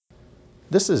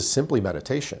This is Simply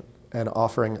Meditation, an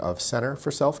offering of Center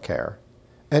for Self-Care,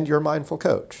 and your mindful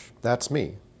coach. That's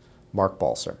me, Mark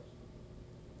Balser.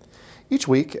 Each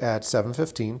week at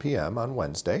 7:15 p.m. on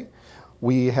Wednesday,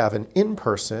 we have an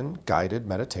in-person guided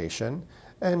meditation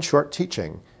and short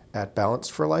teaching at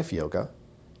Balanced for Life Yoga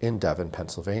in Devon,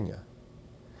 Pennsylvania.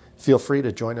 Feel free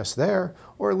to join us there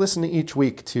or listen each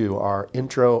week to our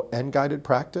intro and guided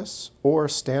practice or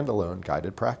standalone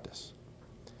guided practice.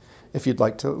 If you'd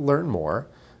like to learn more,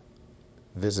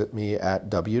 visit me at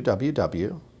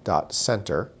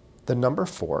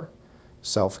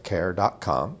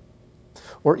www.center4selfcare.com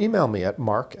or email me at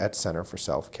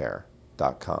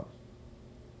mark@centerforselfcare.com.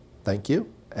 Thank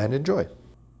you and enjoy.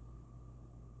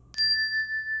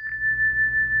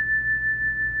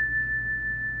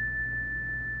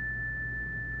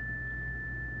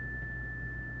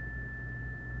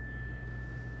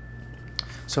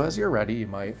 So as you're ready, you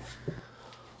might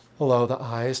allow the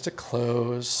eyes to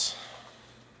close,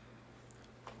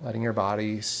 letting your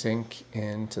body sink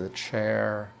into the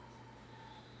chair,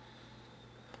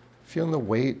 feeling the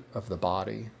weight of the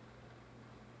body,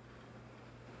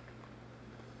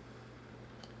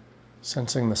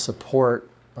 sensing the support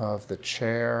of the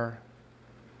chair,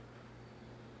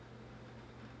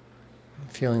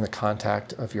 feeling the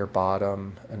contact of your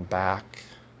bottom and back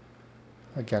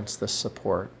against the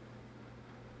support.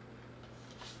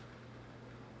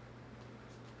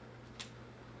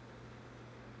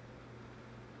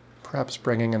 Perhaps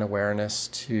bringing an awareness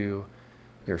to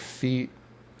your feet,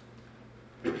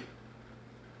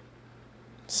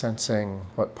 sensing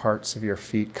what parts of your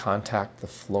feet contact the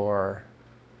floor.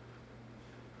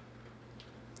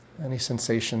 Any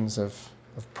sensations of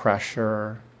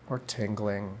pressure or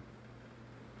tingling.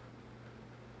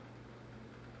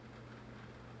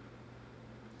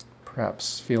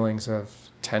 Perhaps feelings of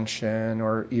tension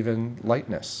or even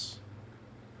lightness.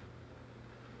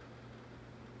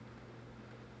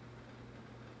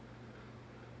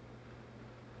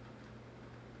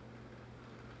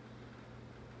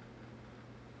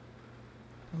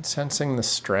 And sensing the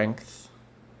strength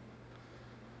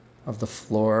of the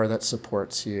floor that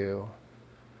supports you,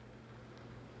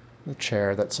 the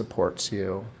chair that supports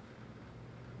you,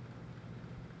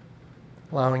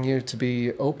 allowing you to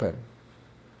be open,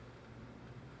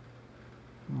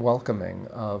 welcoming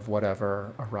of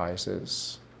whatever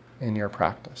arises in your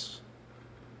practice.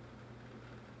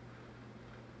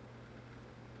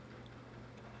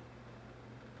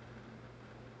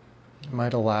 You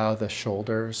might allow the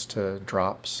shoulders to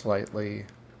drop slightly,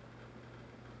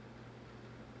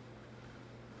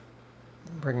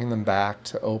 bringing them back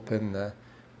to open the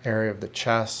area of the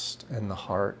chest and the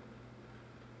heart.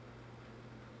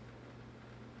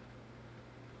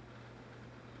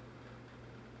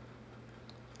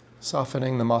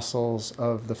 Softening the muscles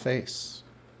of the face.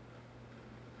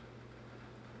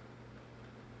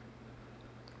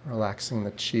 Relaxing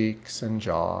the cheeks and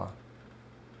jaw,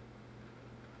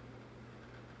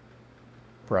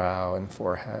 brow and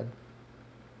forehead.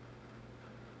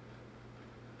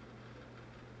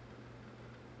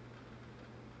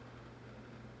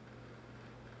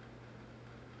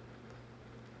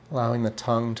 Allowing the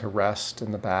tongue to rest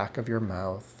in the back of your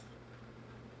mouth.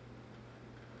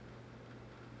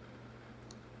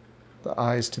 The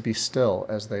eyes to be still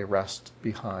as they rest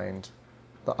behind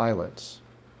the eyelids.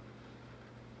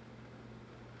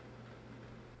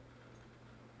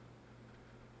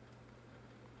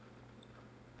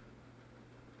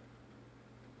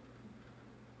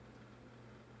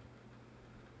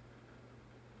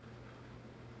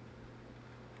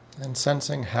 And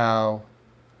sensing how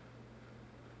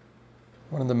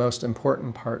one of the most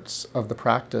important parts of the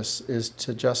practice is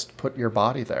to just put your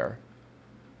body there.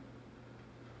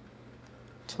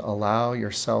 To allow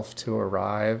yourself to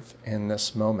arrive in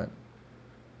this moment.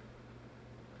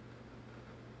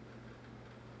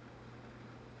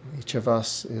 Each of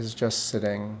us is just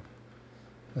sitting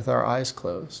with our eyes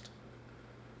closed.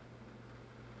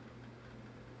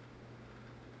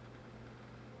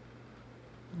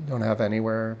 We don't have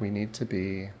anywhere we need to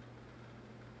be.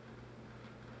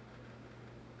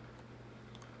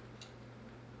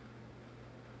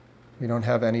 We don't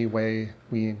have any way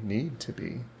we need to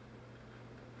be.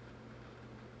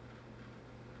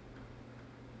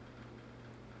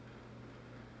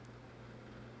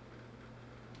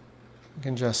 We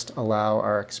can just allow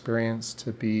our experience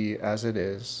to be as it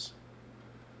is,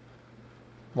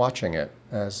 watching it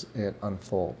as it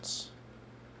unfolds.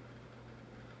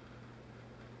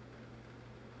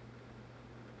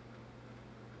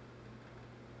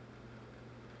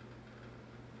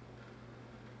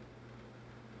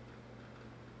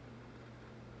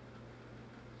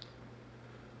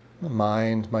 The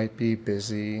mind might be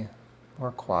busy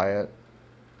or quiet.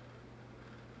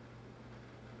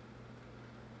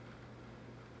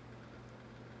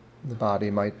 The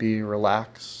body might be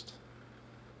relaxed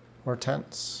or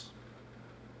tense.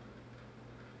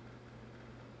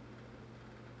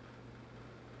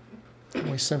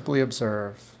 We simply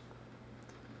observe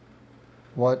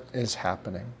what is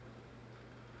happening.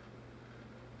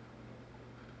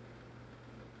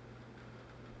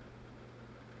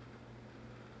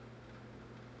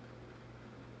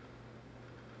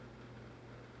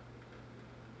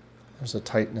 There's a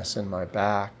tightness in my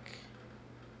back.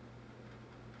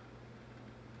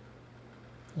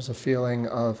 There's a feeling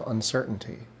of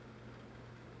uncertainty.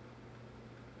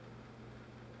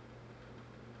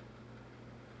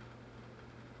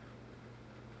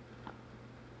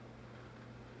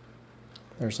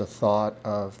 There's a thought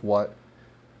of what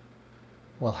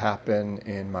will happen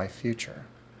in my future.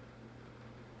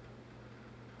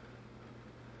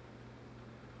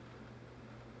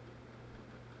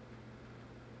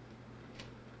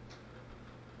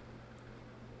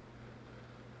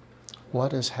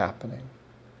 What is happening?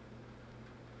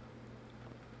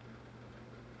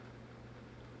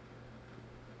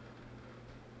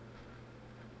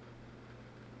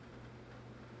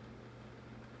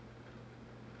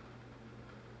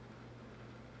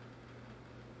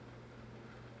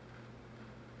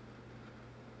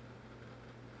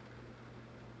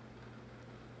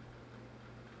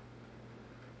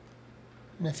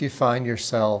 And if you find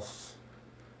yourself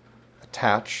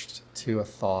attached to a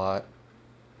thought,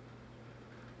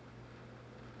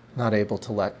 not able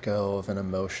to let go of an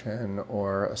emotion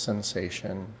or a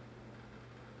sensation,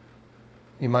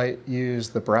 you might use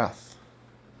the breath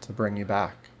to bring you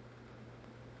back.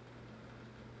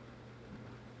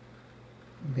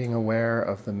 Being aware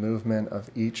of the movement of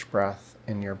each breath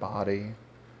in your body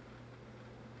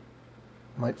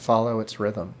might follow its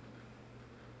rhythm.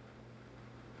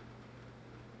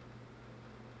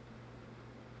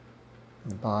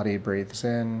 The body breathes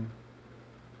in,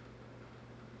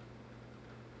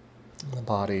 and the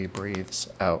body breathes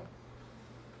out.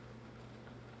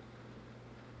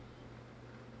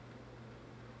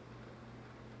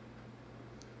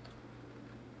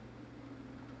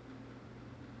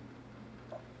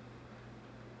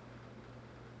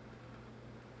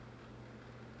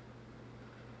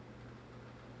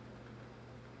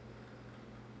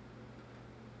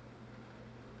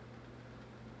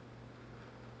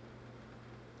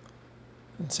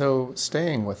 And so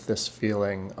staying with this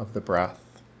feeling of the breath,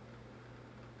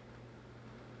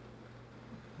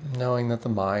 knowing that the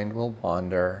mind will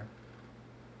wander,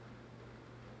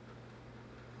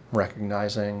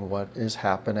 recognizing what is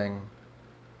happening,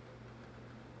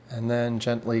 and then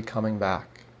gently coming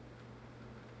back.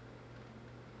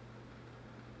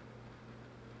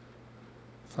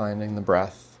 Finding the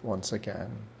breath once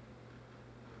again.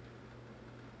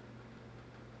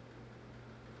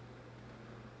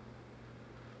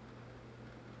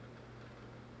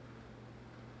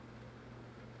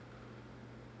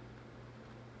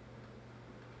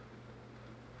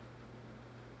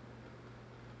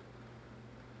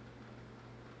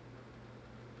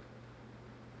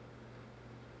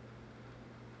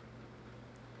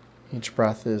 Each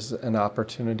breath is an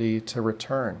opportunity to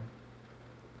return,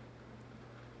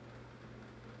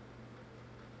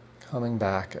 coming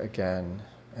back again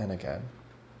and again.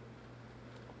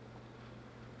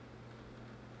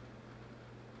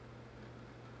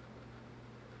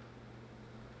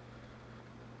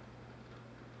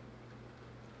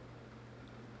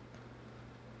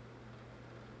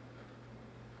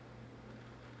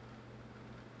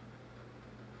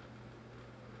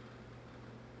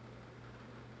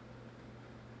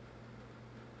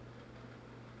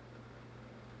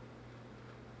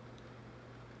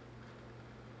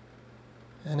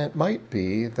 And it might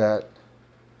be that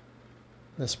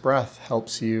this breath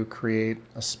helps you create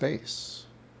a space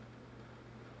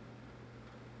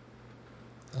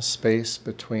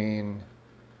between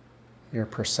your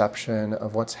perception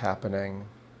of what's happening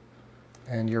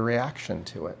and your reaction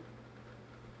to it.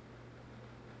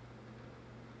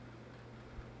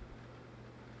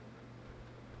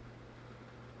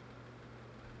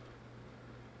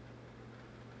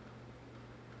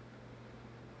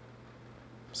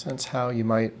 Sense how you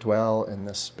might dwell in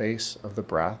this space of the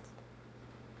breath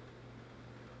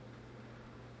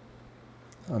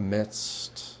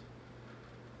amidst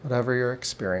whatever you're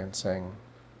experiencing,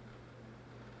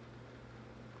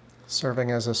 serving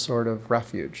as a sort of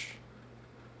refuge.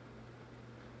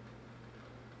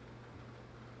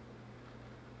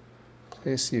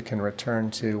 Place you can return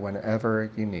to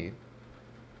whenever you need.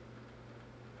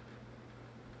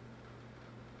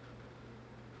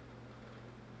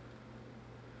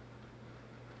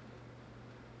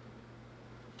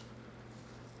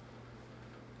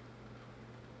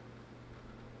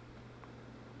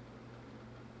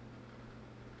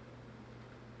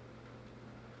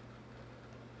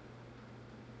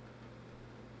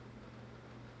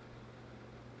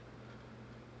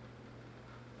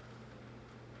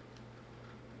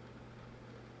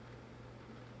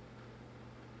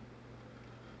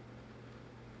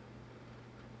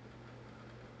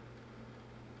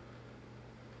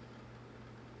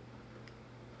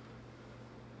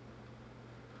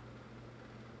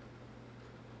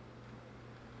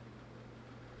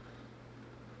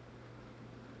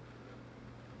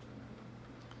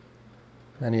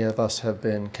 Many of us have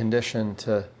been conditioned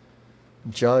to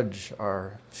judge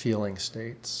our feeling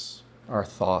states, our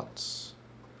thoughts.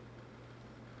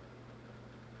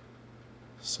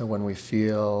 So when we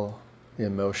feel the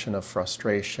emotion of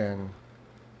frustration,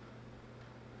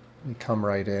 we come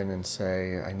right in and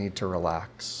say, I need to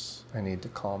relax, I need to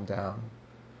calm down.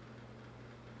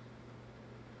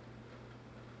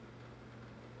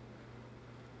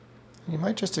 You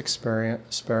might just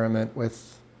experiment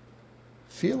with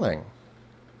feeling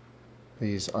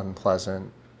these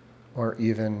unpleasant or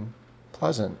even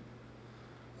pleasant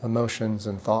emotions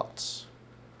and thoughts.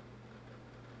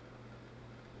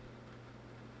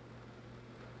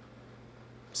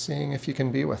 Seeing if you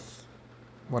can be with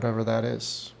whatever that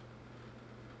is.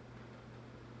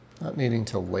 Not needing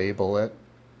to label it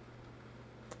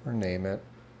or name it.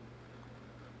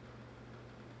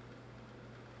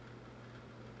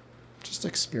 Just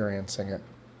experiencing it.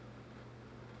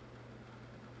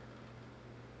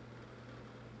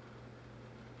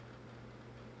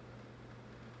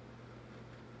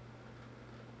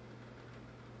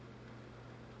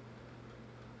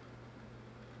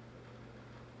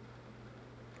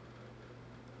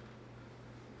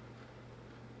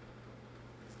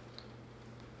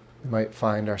 We might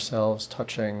find ourselves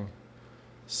touching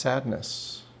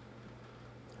sadness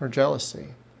or jealousy.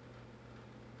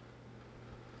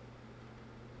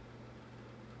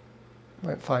 We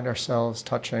might find ourselves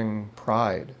touching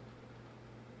pride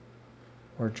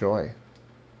or joy.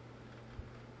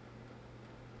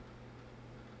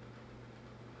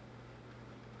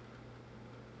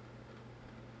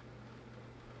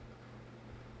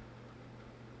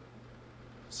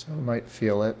 So we might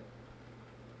feel it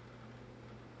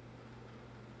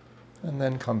and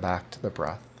then come back to the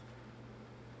breath.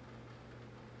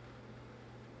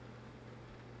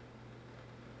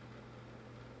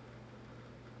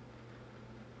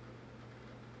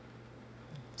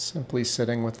 Simply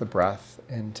sitting with the breath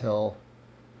until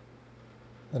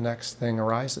the next thing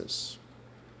arises.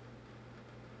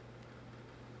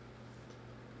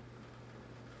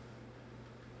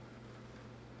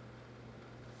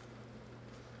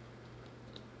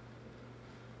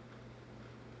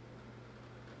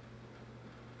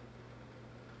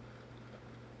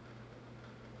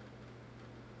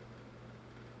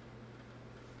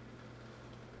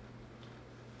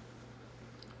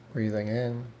 Breathing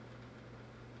in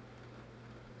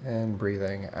and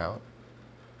breathing out.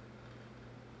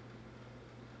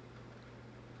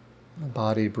 The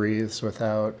body breathes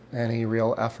without any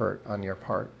real effort on your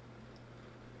part,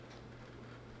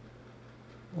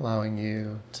 allowing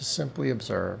you to simply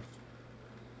observe.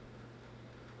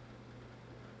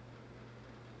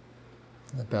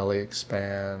 The belly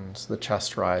expands, the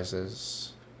chest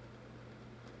rises.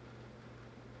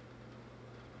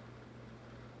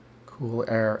 Cool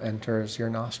air enters your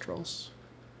nostrils.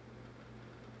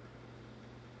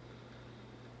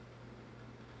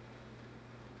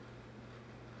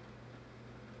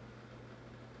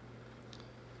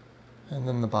 And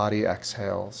then the body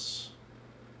exhales,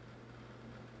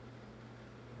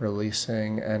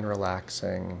 releasing and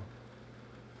relaxing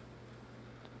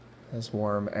as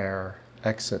warm air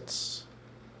exits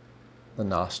the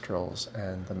nostrils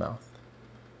and the mouth.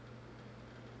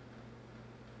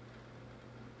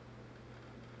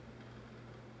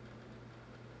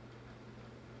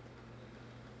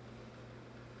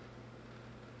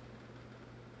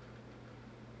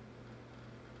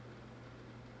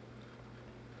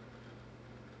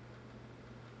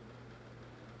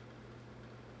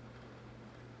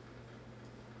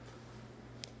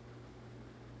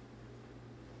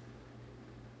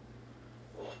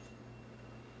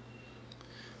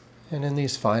 And in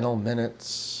these final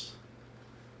minutes,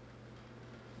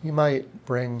 you might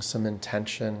bring some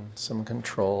intention, some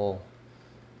control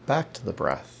back to the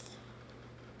breath.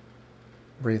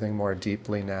 Breathing more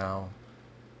deeply now.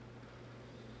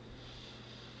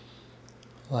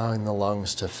 Allowing the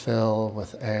lungs to fill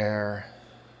with air.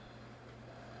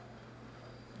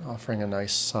 Offering a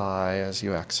nice sigh as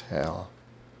you exhale.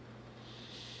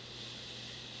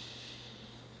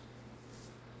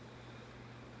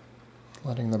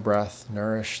 Letting the breath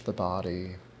nourish the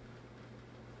body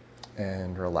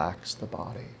and relax the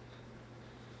body.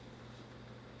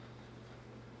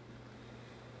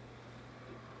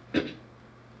 You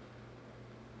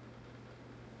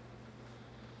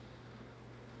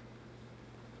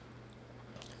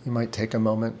might take a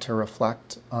moment to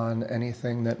reflect on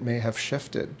anything that may have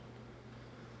shifted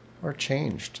or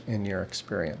changed in your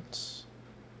experience.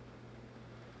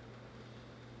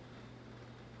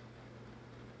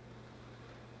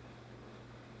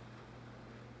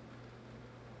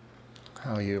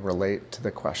 How you relate to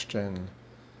the question,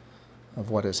 of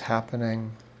what is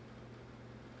happening,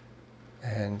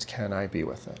 and can I be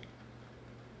with it?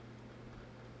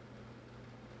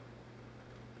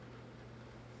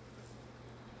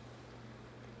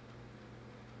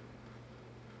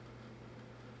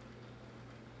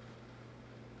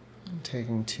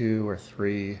 Taking 2 or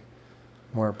 3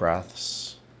 more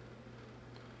breaths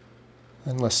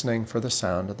and listening for the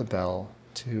sound of the bell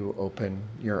to open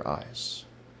your eyes.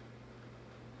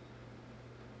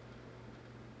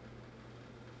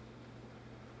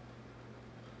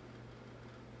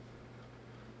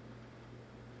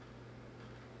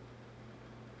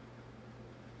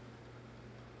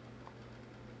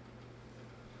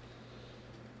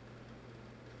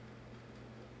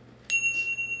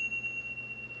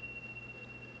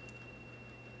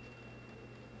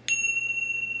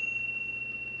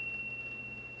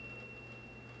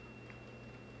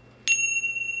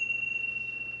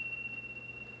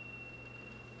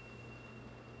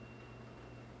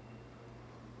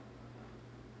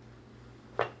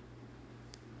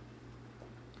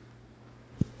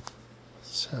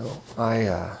 So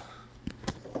I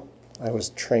was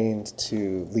trained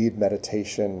to lead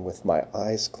meditation with my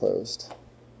eyes closed,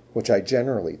 which I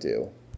generally do.